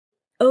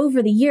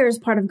over the years,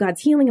 part of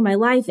God's healing in my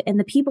life and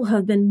the people who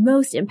have been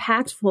most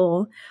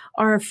impactful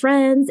are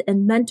friends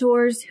and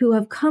mentors who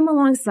have come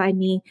alongside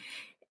me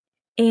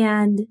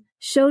and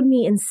showed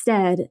me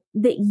instead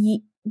that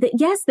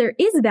yes, there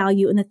is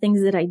value in the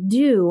things that I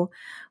do,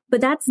 but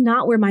that's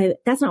not where my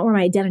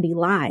identity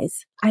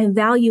lies. I have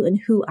value in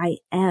who I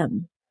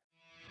am.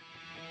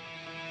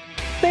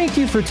 Thank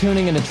you for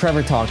tuning into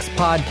Trevor Talks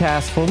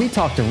podcast, where we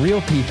talk to real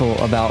people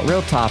about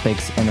real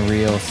topics and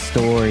real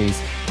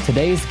stories.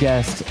 Today's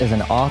guest is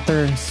an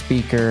author,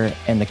 speaker,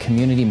 and the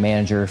community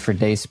manager for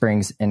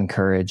Daysprings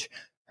Encourage.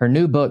 Her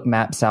new book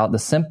maps out the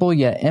simple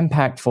yet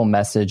impactful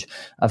message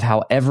of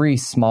how every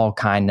small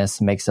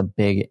kindness makes a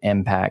big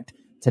impact.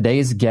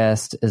 Today's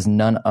guest is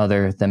none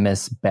other than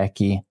Miss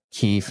Becky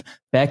Keefe.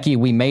 Becky,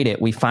 we made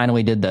it. We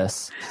finally did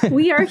this.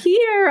 We are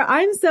here.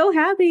 I'm so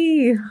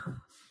happy.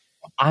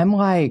 I'm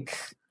like,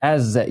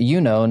 as you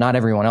know, not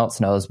everyone else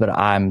knows, but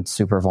I'm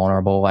super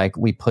vulnerable. Like,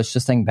 we pushed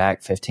this thing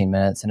back 15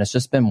 minutes and it's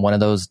just been one of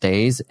those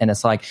days. And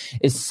it's like,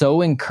 it's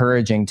so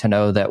encouraging to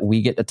know that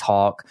we get to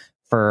talk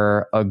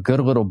for a good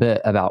little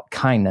bit about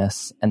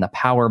kindness and the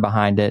power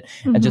behind it,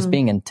 and just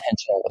being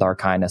intentional with our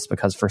kindness,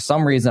 because for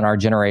some reason our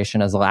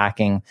generation is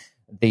lacking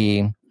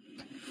the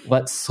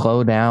let's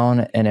slow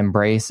down and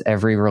embrace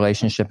every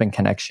relationship and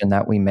connection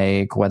that we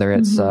make, whether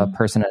it's a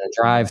person in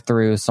a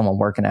drive-through, someone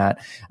working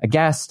at a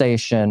gas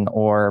station,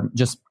 or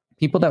just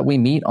people that we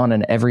meet on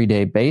an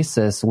everyday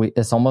basis.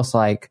 It's almost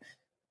like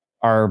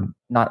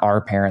not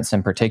our parents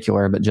in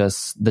particular, but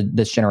just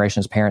this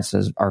generation's parents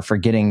are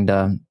forgetting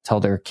to tell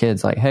their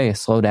kids, like, hey,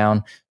 slow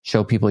down,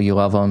 show people you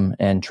love them,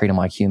 and treat them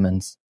like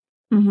humans.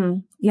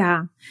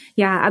 Yeah,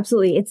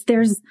 absolutely.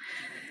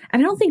 I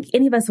don't think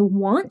any of us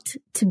want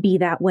to be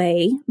that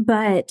way,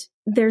 but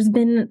there's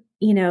been,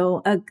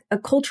 a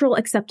cultural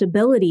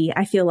acceptability,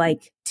 I feel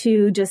like,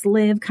 to just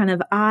live kind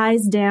of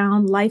eyes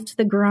down, life to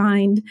the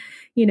grind,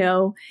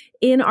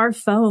 in our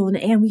phone.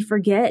 And we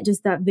forget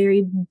just that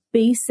very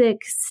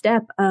basic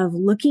step of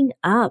looking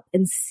up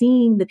and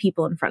seeing the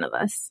people in front of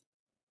us.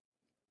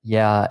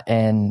 Yeah.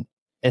 And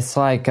it's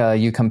like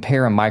you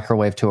compare a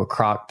microwave to a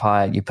crock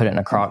pot. You put it in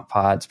a crock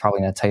pot, it's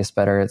probably going to taste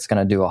better. It's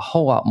going to do a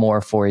whole lot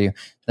more for you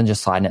than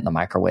just sliding it in the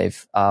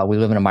microwave. We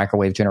live in a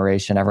microwave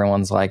generation.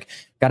 Everyone's like,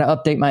 got to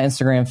update my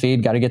Instagram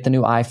feed, got to get the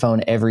new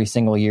iPhone every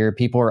single year.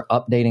 People are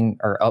updating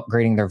or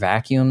upgrading their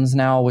vacuums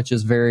now, which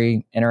is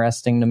very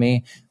interesting to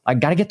me. I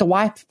got to get the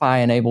Wi-Fi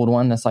enabled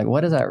one. That's like,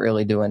 what is that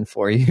really doing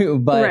for you?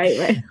 But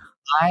right.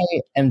 I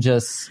am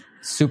just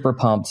super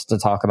pumped to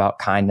talk about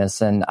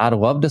kindness. And I'd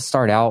love to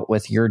start out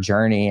with your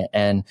journey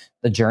and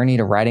the journey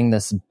to writing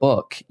this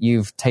book.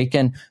 You've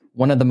taken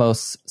one of the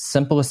most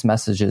simplest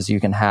messages you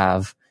can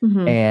have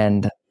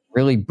and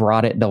really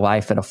brought it to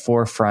life at a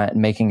forefront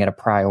and making it a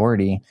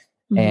priority.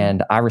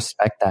 And I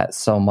respect that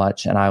so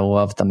much. And I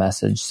love the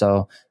message.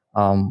 So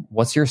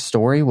what's your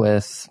story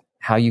with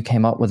how you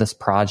came up with this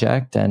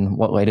project and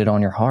what laid it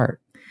on your heart?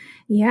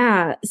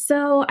 Yeah.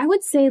 So I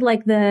would say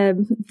like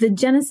the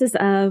genesis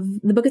of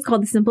the book is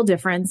called The Simple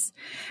Difference,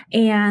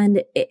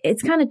 and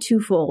it's kind of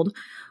twofold.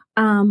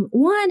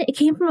 One, it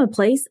came from a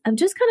place of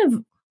just kind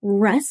of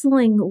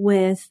wrestling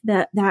with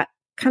that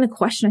kind of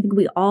question I think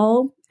we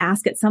all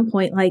ask at some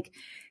point, like,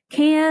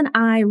 can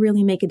I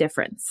really make a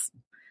difference?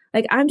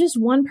 Like, I'm just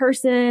one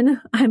person.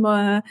 I'm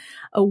a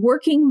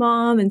working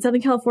mom in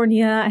Southern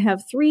California. I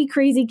have 3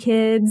 crazy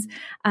kids,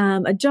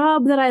 a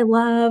job that I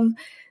love,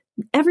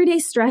 everyday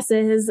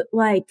stresses.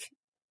 Like,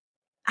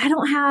 I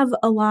don't have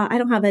a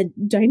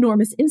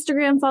ginormous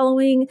Instagram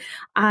following.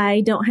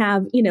 I don't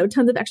have,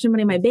 tons of extra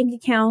money in my bank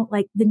account.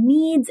 Like, the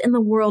needs in the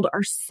world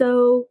are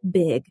so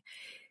big.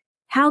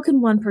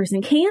 Can one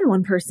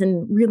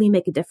person really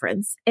make a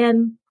difference?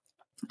 And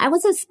I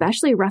was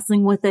especially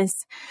wrestling with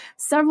this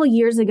several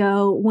years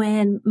ago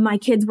when my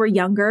kids were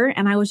younger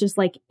and I was just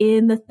like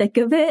in the thick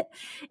of it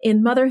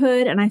in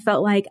motherhood. And I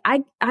felt like,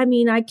 I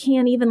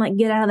can't even like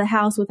get out of the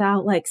house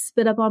without like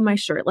spit up on my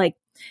shirt. Like,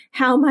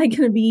 how am I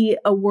going to be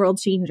a world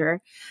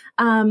changer?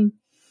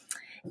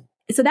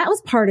 So that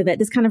was part of it,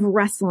 this kind of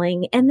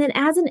wrestling. And then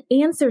as an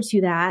answer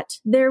to that,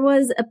 there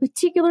was a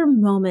particular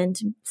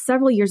moment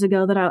several years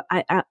ago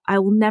that I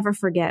will never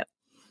forget.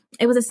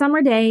 It was a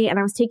summer day and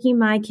I was taking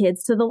my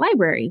kids to the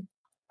library,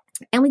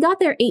 and we got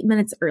there 8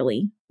 minutes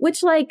early,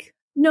 which, like,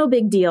 no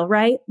big deal,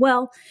 right?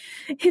 Well,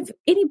 if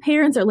any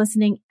parents are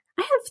listening,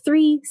 I have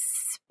 3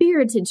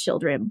 spirited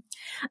children.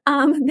 They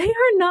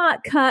are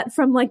not cut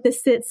from like the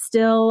sit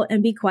still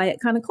and be quiet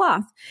kind of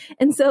cloth.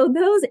 And so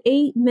those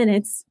 8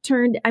 minutes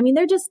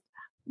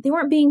they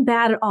weren't being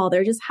bad at all.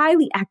 They're just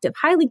highly active,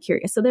 highly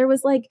curious. So there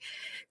was like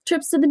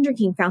trips to the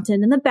drinking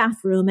fountain and the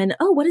bathroom and,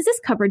 oh, what does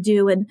this cupboard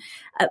do? And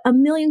a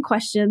million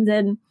questions.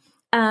 And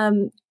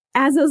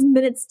as those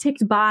minutes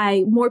ticked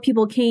by, more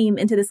people came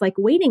into this like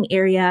waiting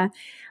area,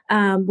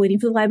 waiting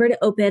for the library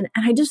to open.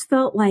 And I just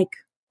felt like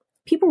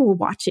people were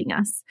watching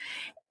us.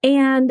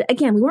 And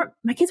again,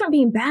 my kids weren't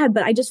being bad,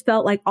 but I just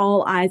felt like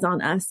all eyes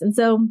on us. And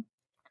so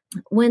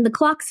when the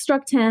clock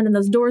struck 10 and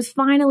those doors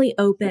finally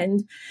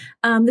opened,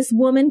 this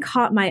woman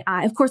caught my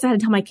eye. Of course, I had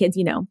to tell my kids,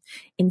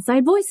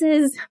 inside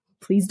voices,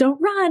 please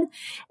don't run.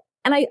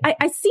 And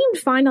I seemed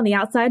fine on the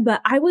outside,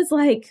 but I was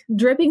like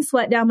dripping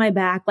sweat down my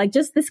back, like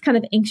just this kind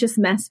of anxious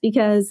mess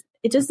because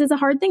it just is a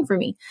hard thing for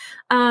me.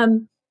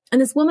 And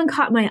this woman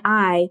caught my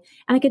eye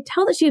and I could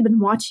tell that she had been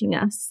watching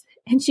us.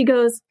 And she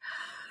goes,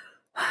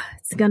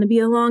 it's going to be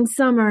a long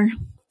summer.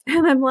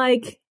 And I'm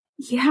like,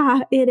 yeah,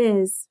 it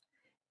is.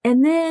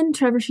 And then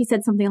Trevor, she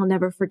said something I'll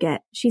never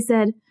forget. She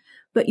said,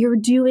 but you're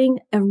doing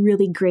a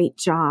really great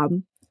job.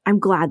 I'm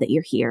glad that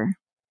you're here.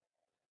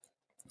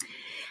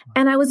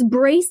 And I was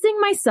bracing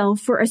myself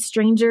for a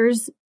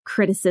stranger's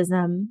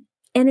criticism.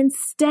 And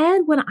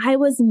instead, when I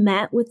was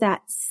met with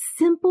that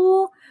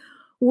simple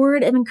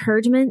word of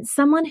encouragement,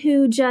 someone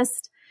who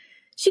just,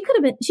 she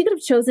could have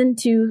chosen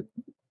to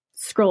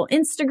scroll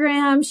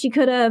Instagram. She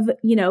could have,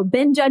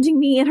 been judging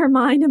me in her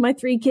mind and my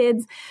 3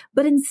 kids,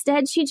 but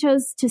instead she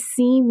chose to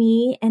see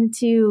me and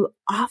to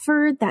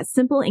offer that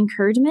simple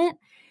encouragement.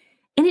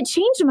 And it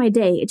changed my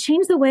day. It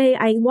changed the way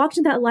I walked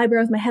into that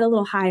library with my head a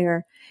little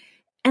higher.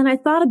 And I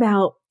thought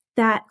about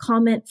that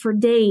comment for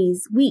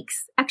days,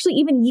 weeks, actually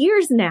even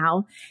years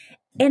now.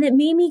 And it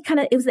made me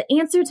it was the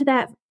answer to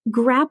that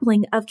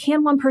grappling of,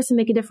 can one person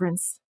make a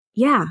difference?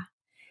 Yeah,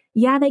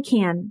 they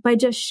can, by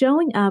just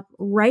showing up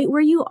right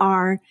where you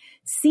are,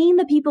 seeing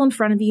the people in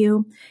front of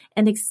you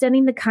and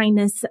extending the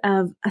kindness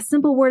of a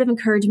simple word of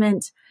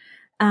encouragement,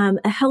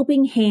 a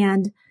helping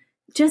hand,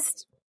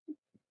 just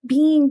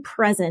being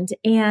present.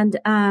 And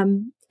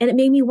it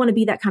made me want to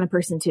be that kind of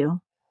person too.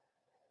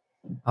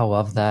 I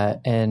love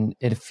that. And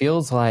it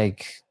feels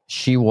like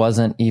she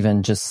wasn't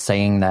even just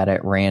saying that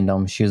at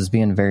random. She was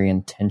being very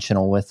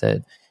intentional with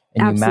it.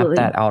 And Absolutely.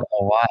 You map that out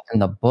a lot in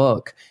the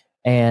book.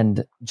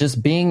 And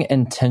just being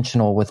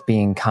intentional with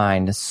being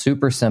kind is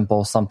super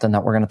simple, something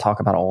that we're going to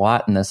talk about a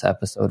lot in this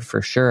episode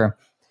for sure.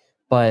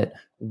 But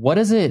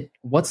what's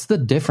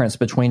the difference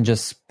between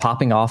just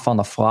popping off on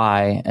the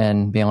fly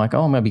and being like,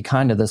 oh, I'm going to be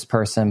kind to this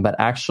person, but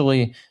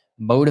actually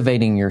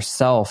motivating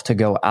yourself to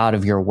go out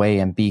of your way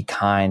and be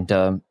kind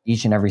to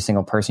each and every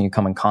single person you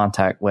come in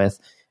contact with?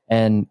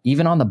 And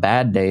even on the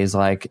bad days,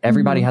 like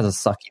everybody has a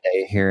sucky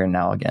day here and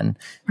now again.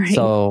 Right.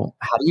 So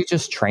how do you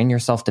just train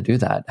yourself to do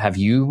that? Have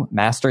you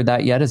mastered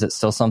that yet? Is it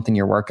still something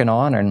you're working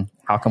on? And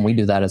how can we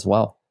do that as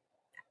well?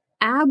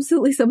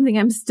 Absolutely something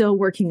I'm still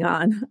working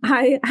on.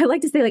 I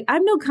like to say,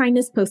 I'm no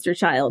kindness poster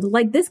child.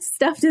 This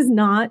stuff does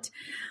not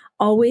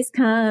always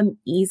come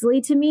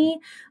easily to me.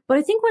 But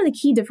I think one of the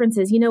key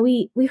differences,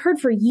 we heard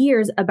for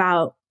years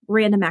about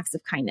random acts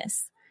of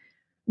kindness.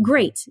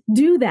 Great.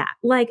 Do that.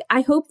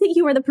 I hope that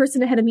you are the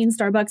person ahead of me in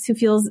Starbucks who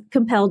feels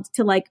compelled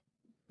to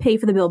pay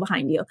for the bill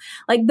behind you.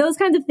 Those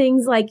kinds of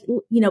things,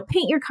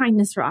 paint your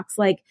kindness rocks.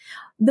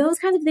 Those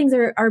kinds of things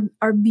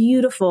are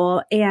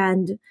beautiful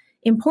and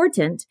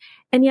important.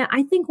 And yet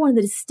I think one of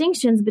the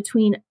distinctions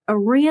between a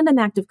random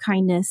act of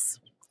kindness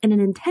and an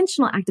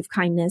intentional act of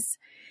kindness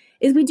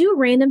is we do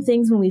random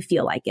things when we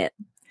feel like it.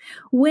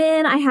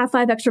 When I have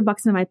 $5 extra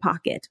in my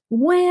pocket,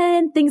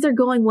 when things are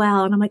going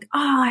well and I'm like,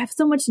 oh, I have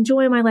so much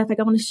joy in my life,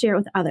 I want to share it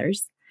with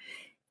others.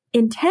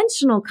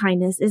 Intentional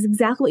kindness is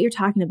exactly what you're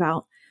talking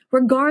about,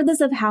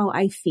 regardless of how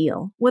I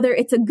feel, whether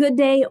it's a good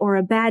day or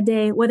a bad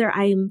day, whether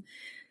I'm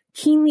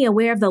keenly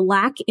aware of the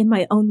lack in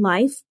my own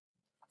life,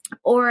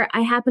 or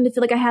I happen to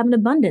feel like I have an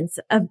abundance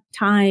of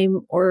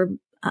time or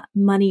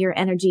money or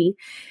energy.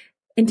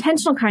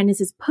 Intentional kindness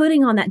is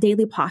putting on that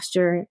daily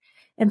posture.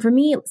 And for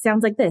me, it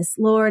sounds like this: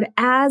 Lord,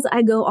 as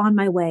I go on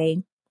my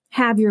way,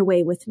 have your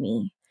way with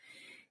me.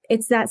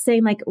 It's that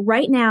saying,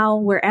 right now,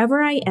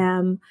 wherever I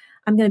am,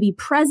 I'm going to be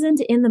present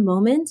in the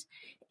moment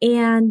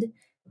and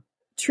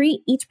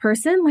treat each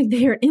person like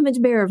they are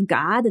image bearer of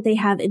God, that they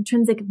have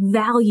intrinsic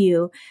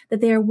value, that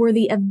they are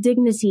worthy of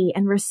dignity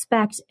and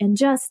respect and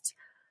just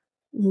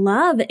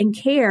love and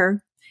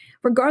care,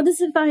 regardless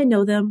if I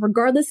know them,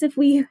 regardless if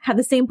we have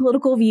the same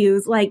political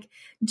views,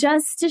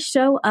 just to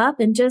show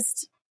up and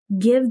just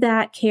give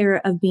that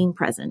care of being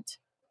present.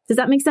 Does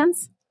that make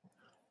sense?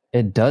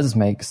 It does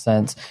make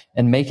sense.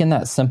 And making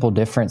that simple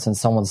difference in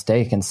someone's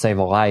day can save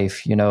a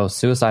life.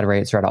 Suicide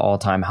rates are at an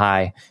all-time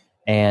high.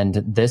 And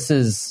this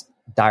is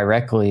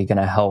directly going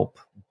to help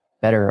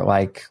better,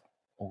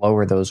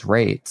 lower those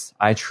rates.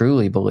 I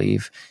truly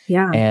believe.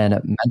 Yeah. And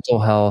mental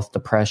health,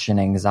 depression,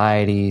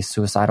 anxiety,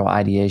 suicidal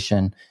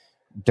ideation,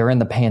 during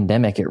the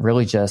pandemic, it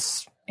really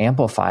just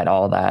amplified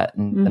all that.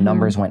 And the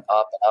numbers went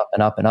up and up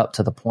and up and up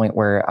to the point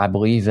where I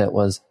believe it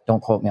was,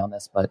 don't quote me on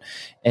this, but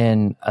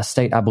in a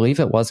state, I believe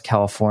it was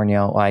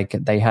California,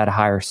 they had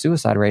higher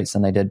suicide rates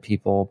than they did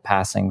people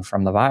passing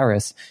from the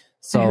virus.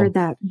 So I heard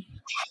that.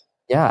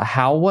 Yeah.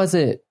 How was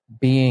it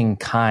being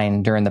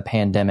kind during the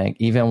pandemic,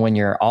 even when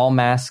you're all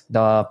masked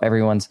up,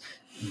 everyone's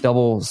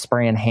double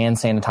spraying hand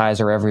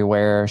sanitizer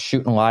everywhere,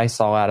 shooting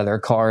Lysol out of their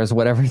cars,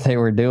 whatever they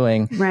were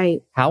doing.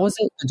 Right. How was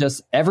it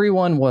just,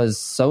 everyone was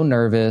so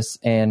nervous,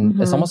 and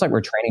it's almost like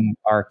we're training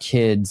our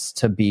kids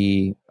to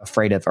be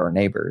afraid of our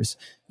neighbors.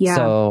 Yeah.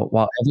 So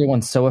while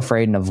everyone's so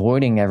afraid and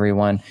avoiding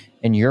everyone,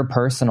 in your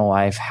personal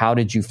life, how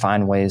did you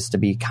find ways to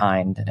be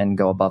kind and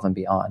go above and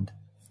beyond?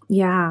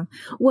 Yeah.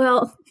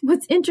 Well,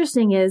 what's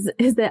interesting is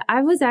that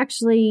I was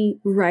actually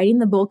writing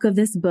the bulk of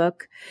this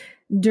book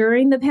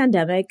during the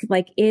pandemic,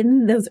 like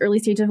in those early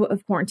stages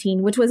of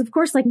quarantine, which was of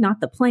course like not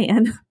the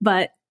plan,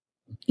 but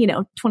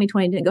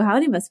 2020 didn't go how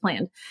any of us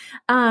planned.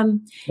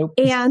 Nope.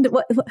 And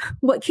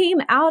what came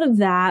out of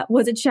that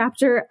was a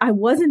chapter I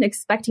wasn't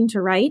expecting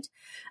to write,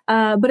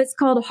 but it's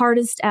called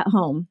Hardest at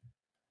Home.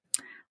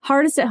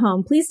 Hardest at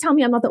home. Please tell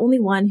me I'm not the only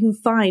one who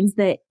finds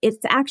that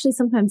it's actually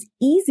sometimes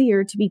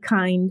easier to be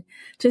kind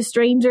to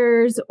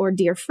strangers or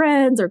dear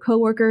friends or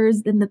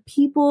coworkers than the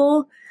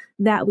people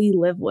that we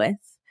live with.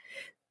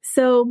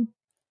 So,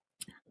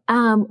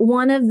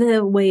 one of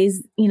the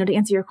ways, to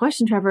answer your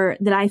question, Trevor,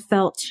 that I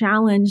felt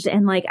challenged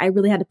and like I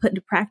really had to put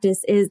into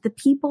practice is the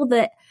people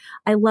that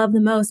I love the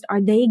most, are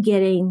they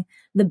getting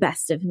the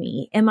best of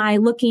me? Am I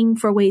looking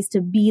for ways to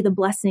be the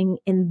blessing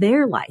in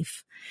their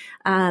life?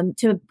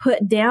 To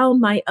put down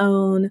my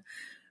own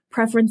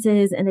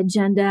preferences and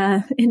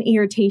agenda and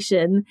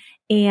irritation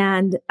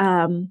and,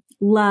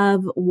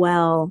 love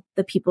well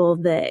the people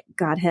that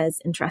God has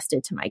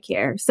entrusted to my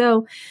care.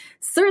 So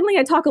certainly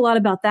I talk a lot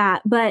about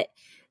that, but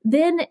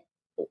then,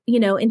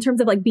 in terms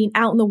of like being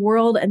out in the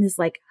world and this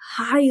like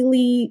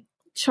highly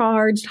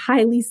charged,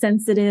 highly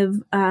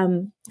sensitive,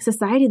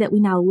 society that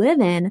we now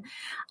live in,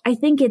 I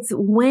think it's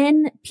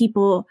when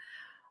people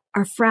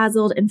are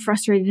frazzled and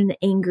frustrated and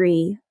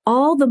angry,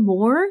 all the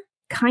more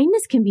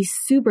kindness can be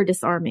super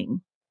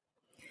disarming.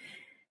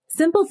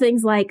 Simple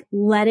things like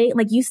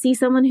you see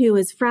someone who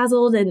is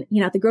frazzled and,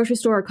 at the grocery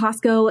store or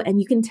Costco, and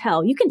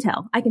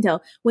I can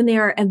tell when they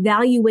are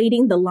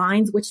evaluating the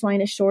lines, which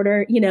line is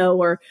shorter,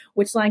 or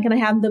which line can I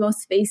have the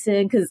most space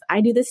in? Cause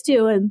I do this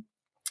too. And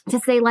to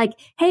say like,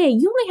 hey,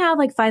 you only have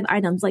like 5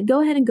 items, like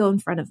go ahead and go in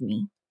front of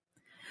me.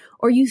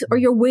 Or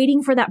you're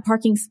waiting for that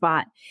parking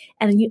spot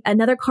and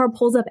another car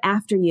pulls up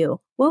after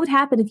you. What would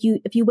happen if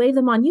you wave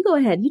them on? You go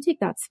ahead, you take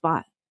that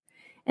spot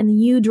and then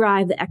you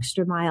drive the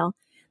extra mile.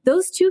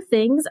 Those two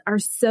things are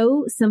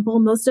so simple.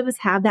 Most of us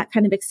have that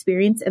kind of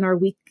experience in our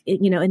week,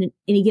 in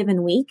any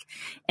given week.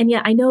 And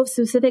yet I know of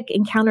specific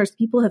encounters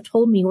people have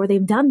told me where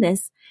they've done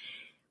this.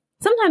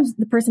 Sometimes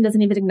the person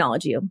doesn't even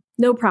acknowledge you.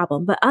 No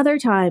problem. But other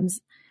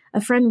times,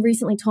 a friend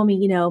recently told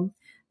me,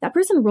 that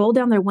person rolled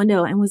down their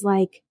window and was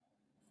like,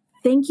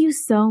 thank you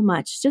so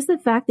much. Just the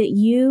fact that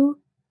you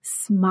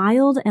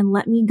smiled and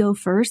let me go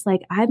first.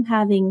 Like I'm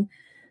having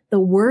the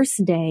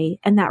worst day.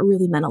 And that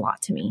really meant a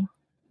lot to me.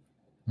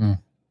 Mm.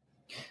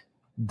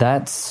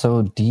 That's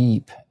so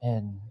deep.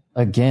 And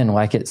again,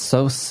 like it's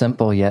so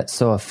simple yet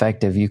so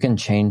effective. You can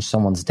change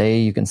someone's day.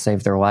 You can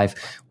save their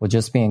life with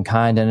just being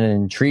kind. And it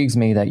intrigues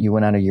me that you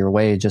went out of your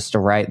way just to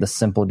write the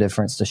simple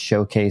difference, to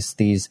showcase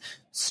these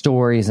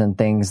stories and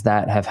things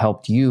that have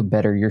helped you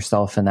better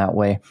yourself in that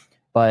way.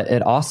 But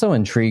it also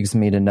intrigues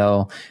me to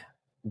know,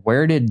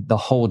 where did the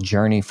whole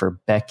journey for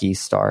Becky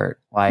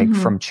start? Like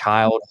from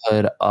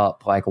childhood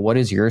up, like what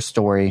is your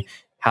story?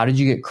 How did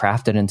you get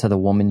crafted into the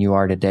woman you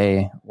are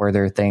today? Were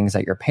there things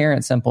that your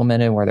parents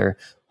implemented? Were there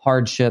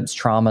hardships,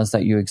 traumas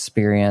that you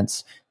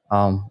experienced?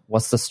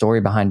 What's the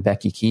story behind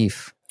Becky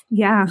Keefe?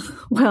 Yeah,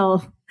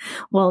 well,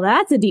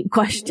 that's a deep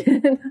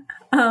question.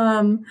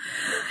 Someone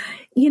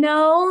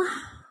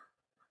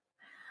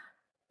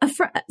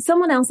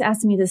else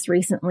asked me this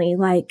recently,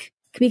 like,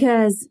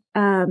 because,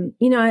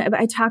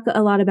 I talk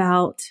a lot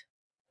about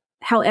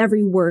how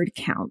every word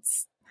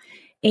counts.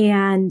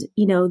 And,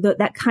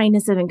 that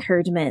kindness of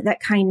encouragement, that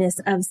kindness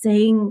of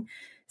saying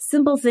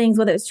simple things,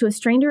 whether it's to a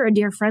stranger or a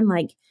dear friend,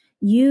 like,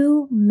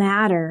 you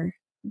matter.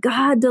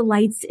 God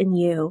delights in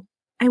you.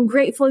 I'm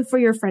grateful for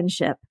your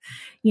friendship.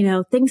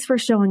 Thanks for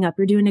showing up.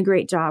 You're doing a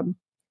great job.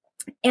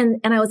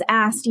 And I was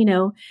asked,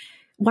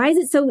 why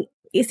is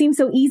it seems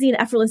so easy and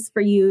effortless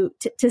for you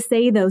to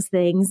say those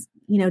things?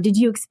 Did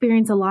you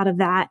experience a lot of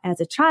that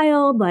as a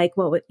child? Like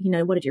what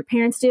did your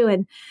parents do?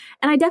 And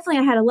I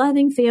had a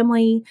loving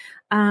family.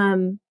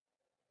 I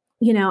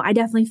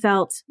definitely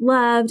felt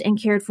loved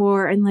and cared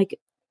for, and like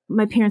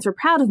my parents were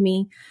proud of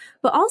me.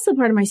 But also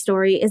part of my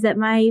story is that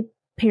my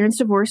parents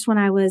divorced when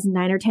I was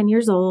 9 or 10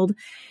 years old.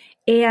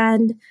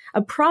 And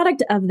a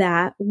product of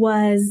that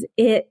was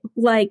it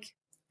like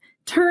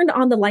turned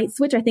on the light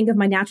switch, I think, of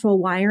my natural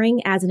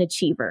wiring as an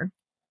achiever.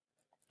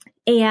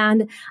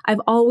 And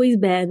I've always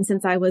been,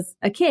 since I was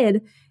a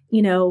kid,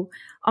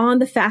 on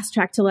the fast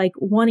track to like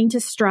wanting to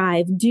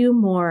strive, do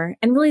more.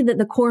 And really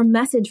the core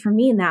message for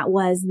me in that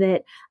was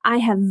that I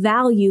have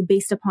value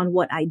based upon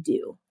what I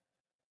do.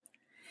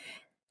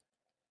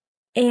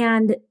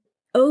 And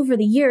over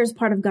the years,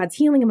 part of God's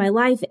healing in my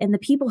life and the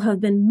people who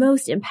have been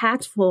most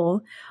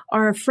impactful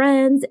are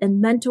friends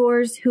and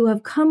mentors who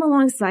have come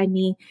alongside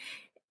me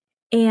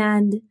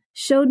and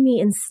showed me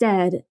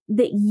instead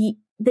that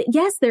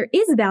yes, there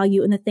is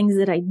value in the things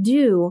that I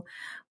do,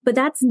 but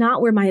that's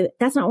not where my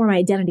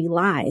identity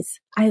lies.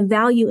 I have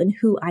value in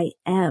who I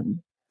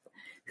am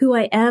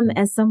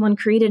as someone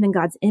created in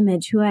God's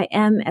image, who I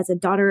am as a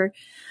daughter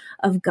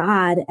of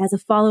God, as a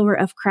follower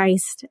of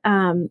Christ.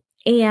 And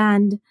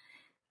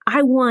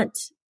I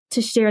want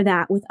to share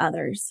that with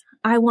others.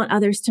 I want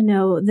others to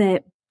know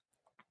that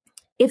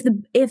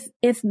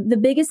if the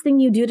biggest thing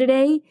you do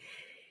today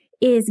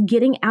is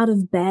getting out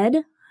of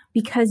bed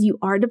because you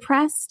are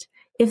depressed,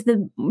 if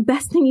the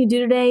best thing you do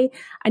today,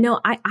 I know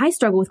I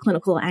struggle with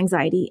clinical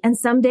anxiety, and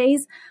some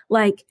days,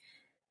 like,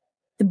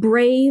 the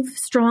brave,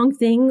 strong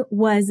thing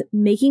was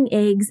making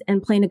eggs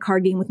and playing a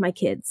card game with my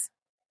kids.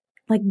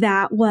 Like,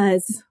 that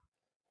was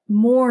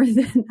more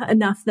than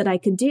enough that I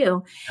could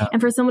do. Yeah. And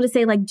for someone to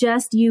say, like,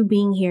 just you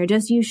being here,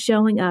 just you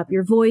showing up,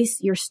 your voice,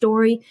 your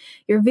story,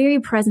 your very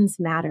presence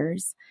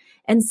matters.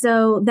 And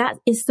so that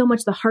is so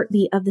much the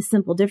heartbeat of the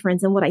Simple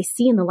Difference. And what I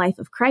see in the life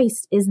of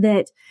Christ is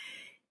that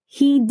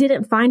he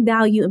didn't find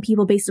value in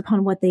people based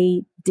upon what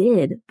they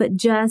did, but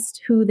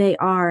just who they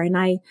are. And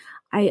I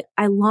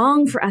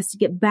long for us to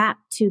get back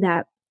to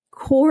that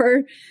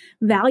core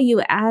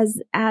value as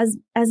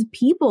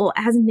people,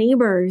 as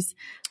neighbors.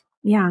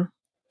 Yeah.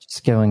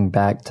 Just going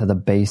back to the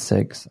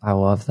basics. I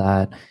love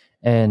that.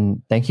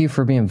 And thank you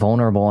for being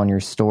vulnerable on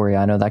your story.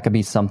 I know that could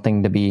be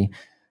something to be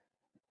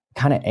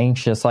kind of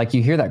anxious. Like,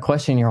 you hear that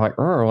question, you're like,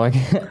 oh, like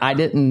I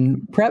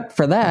didn't prep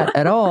for that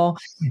at all.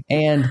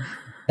 And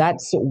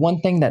that's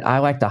one thing that I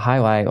like to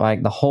highlight.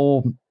 Like, the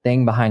whole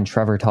thing behind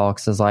Trevor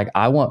Talks is, like,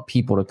 I want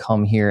people to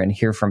come here and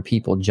hear from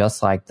people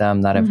just like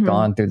them that have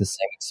gone through the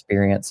same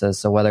experiences.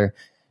 So whether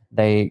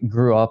they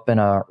grew up in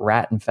a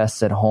rat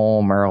infested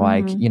home or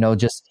like, you know,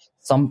 just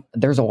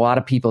there's a lot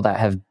of people that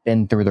have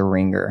been through the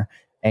ringer,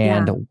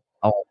 and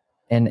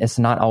it's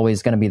not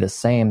always going to be the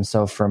same.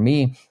 So for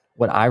me,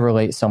 what I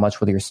relate so much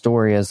with your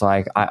story is,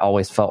 like, I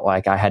always felt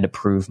like I had to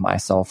prove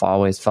myself. I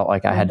always felt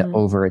like I had to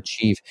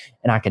overachieve,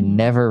 and I could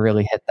never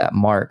really hit that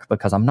mark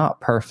because I'm not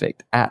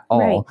perfect at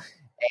all. Right.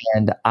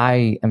 And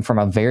I am from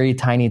a very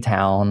tiny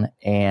town,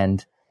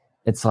 and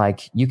it's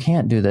like, you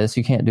can't do this,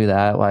 you can't do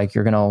that. Like,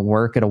 you're going to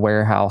work at a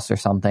warehouse or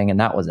something. And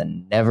that was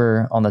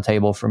never on the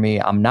table for me.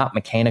 I'm not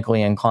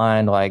mechanically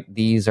inclined. Like,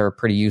 these are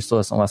pretty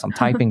useless unless I'm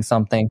typing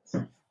something.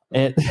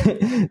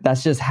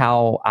 That's just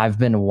how I've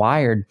been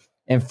wired.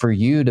 And for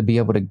you to be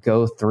able to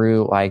go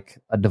through like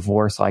a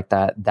divorce like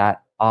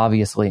that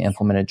obviously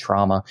implemented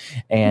trauma.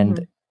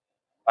 And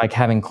like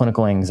having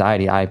clinical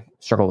anxiety, I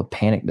struggle with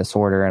panic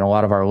disorder, and a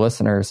lot of our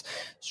listeners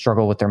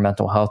struggle with their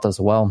mental health as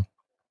well.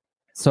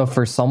 So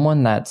for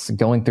someone that's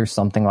going through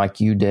something like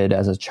you did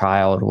as a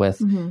child,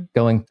 with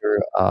going through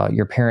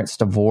your parents'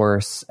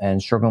 divorce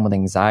and struggling with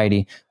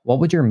anxiety, what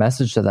would your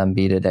message to them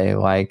be today?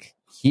 Like,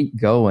 keep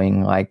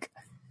going. Like,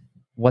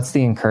 what's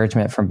the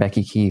encouragement from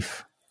Becky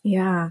Keefe?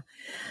 Yeah.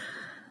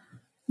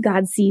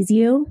 God sees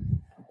you.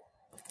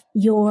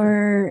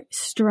 Your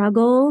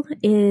struggle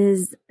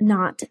is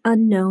not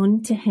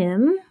unknown to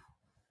him,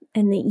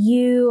 and that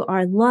you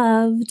are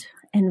loved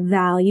and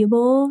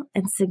valuable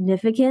and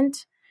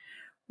significant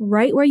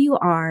right where you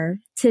are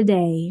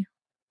today.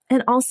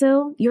 And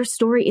also, your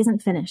story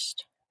isn't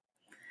finished.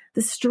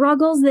 The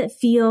struggles that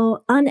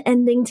feel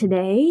unending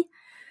today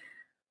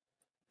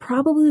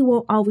probably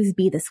won't always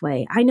be this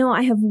way. I know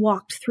I have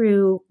walked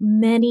through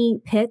many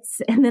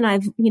pits, and then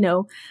I've,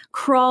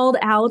 crawled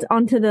out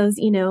onto those,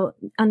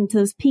 onto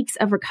those peaks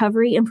of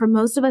recovery. And for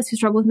most of us who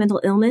struggle with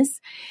mental illness,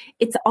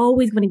 it's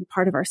always going to be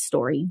part of our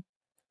story.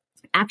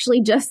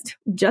 Actually, just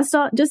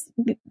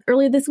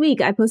earlier this week,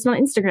 I posted on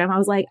Instagram. I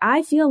was like,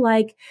 I feel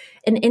like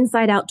an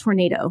inside out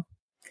tornado.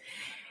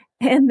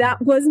 And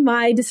that was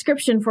my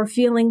description for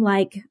feeling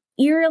like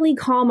eerily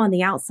calm on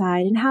the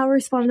outside and how I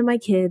responded to my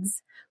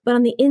kids. But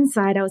on the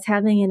inside, I was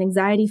having an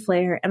anxiety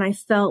flare, and I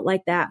felt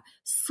like that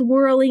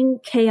swirling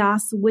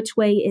chaos, which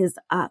way is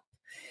up.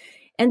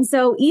 And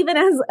so even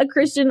as a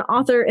Christian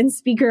author and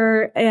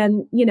speaker,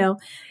 and,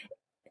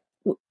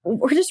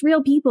 we're just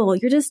real people.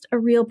 You're just a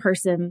real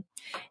person.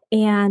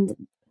 And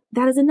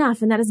that is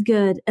enough, and that is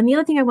good. And the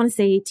other thing I want to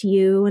say to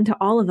you and to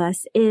all of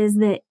us is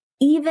that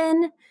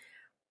even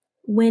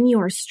when you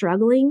are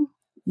struggling,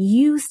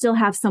 you still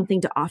have something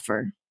to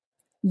offer.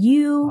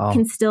 You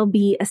can still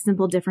be a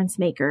simple difference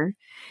maker,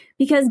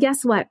 because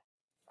guess what?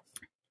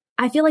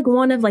 I feel like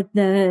one of like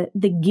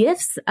the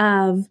gifts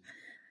of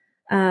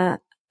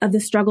the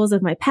struggles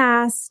of my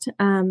past,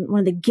 one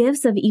of the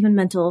gifts of even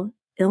mental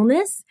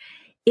illness,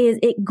 is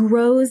it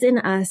grows in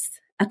us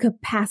a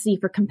capacity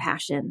for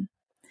compassion.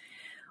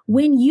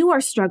 When you are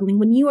struggling,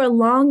 when you are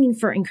longing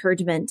for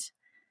encouragement,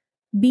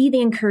 be the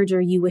encourager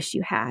you wish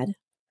you had.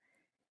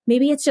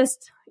 Maybe it's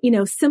just,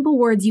 simple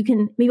words.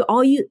 Maybe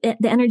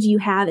the energy you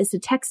have is to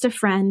text a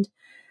friend,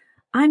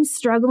 I'm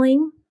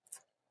struggling,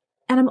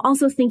 and I'm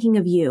also thinking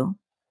of you.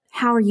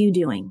 How are you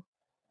doing?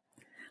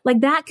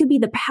 Like, that could be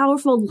the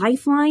powerful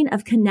lifeline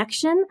of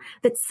connection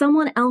that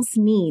someone else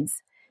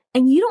needs.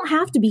 And you don't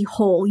have to be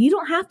whole. You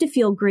don't have to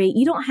feel great.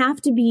 You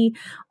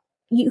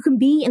can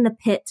be in the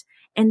pit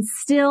and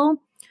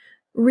still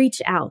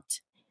reach out.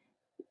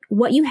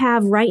 What you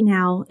have right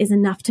now is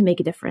enough to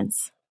make a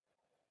difference.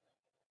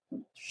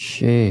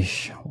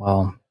 Sheesh.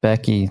 Well,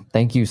 Becky,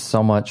 thank you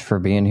so much for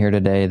being here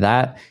today.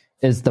 That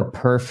is the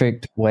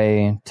perfect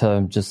way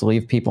to just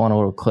leave people on a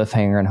little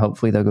cliffhanger, and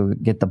hopefully they'll go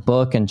get the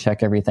book and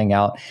check everything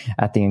out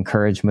at the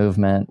Encourage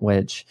Movement,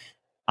 which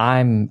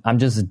I'm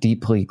just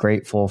deeply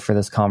grateful for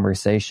this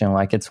conversation.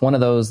 Like, it's one of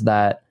those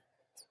that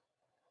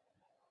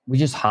we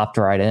just hopped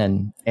right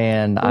in.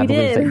 And I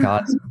believe that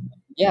God's,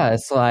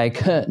 it's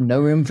like no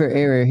room for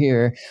error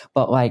here.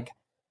 But like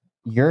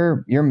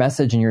your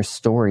message and your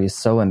story is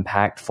so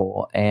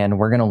impactful. And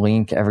we're going to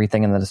link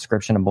everything in the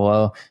description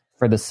below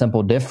for The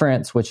Simple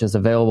Difference, which is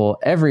available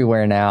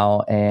everywhere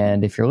now.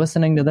 And if you're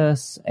listening to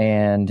this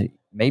and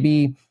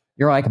maybe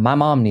you're like, my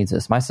mom needs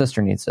this, my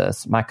sister needs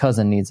this, my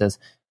cousin needs this,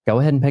 go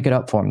ahead and pick it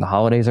up for them. The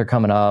holidays are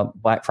coming up,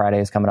 Black Friday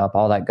is coming up,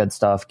 all that good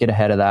stuff. Get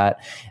ahead of that.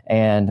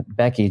 And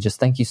Becky, just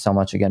thank you so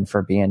much again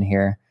for being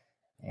here.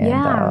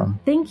 And,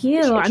 thank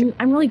you.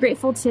 I'm really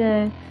grateful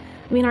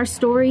our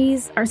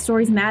stories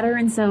matter.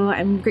 And so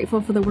I'm grateful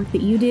for the work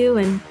that you do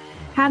and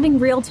having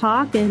real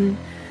talk. And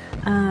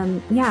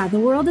the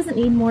world doesn't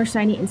need more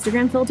shiny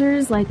Instagram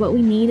filters. Like, what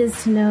we need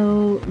is to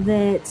know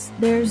that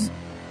there's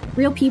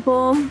real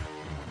people.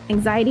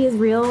 Anxiety is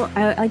real.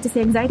 I like to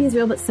say anxiety is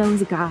real, but so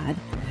is God.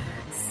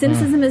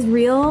 Cynicism is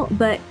real,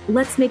 but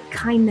let's make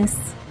kindness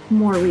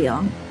more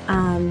real.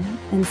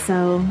 And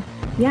so,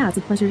 it's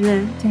a pleasure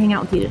to hang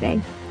out with you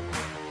today.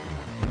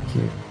 Thank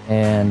you.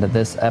 And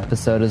this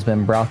episode has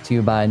been brought to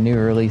you by New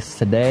Release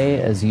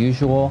Today, as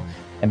usual.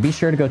 And be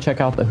sure to go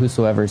check out the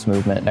Whosoever's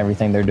movement and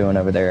everything they're doing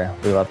over there.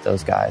 We love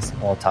those guys.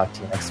 And we'll talk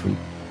to you next week.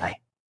 Bye.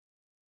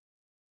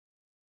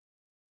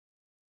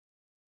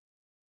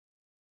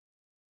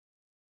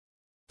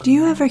 Do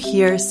you ever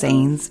hear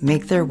sayings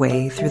make their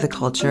way through the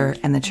culture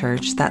and the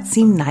church that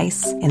seem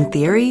nice in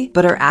theory,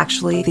 but are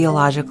actually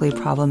theologically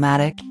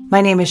problematic? My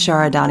name is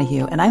Shara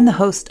Donahue, and I'm the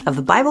host of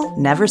The Bible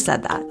Never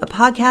Said That, a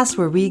podcast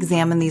where we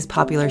examine these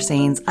popular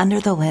sayings under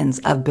the lens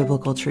of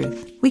biblical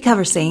truth. We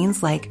cover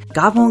sayings like,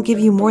 God won't give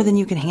you more than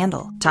you can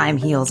handle, time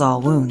heals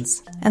all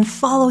wounds, and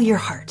follow your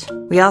heart.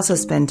 We also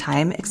spend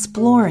time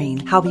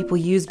exploring how people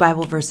use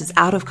Bible verses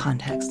out of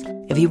context.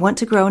 If you want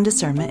to grow in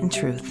discernment and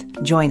truth,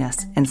 join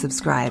us and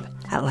subscribe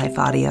at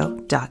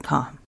lifeaudio.com.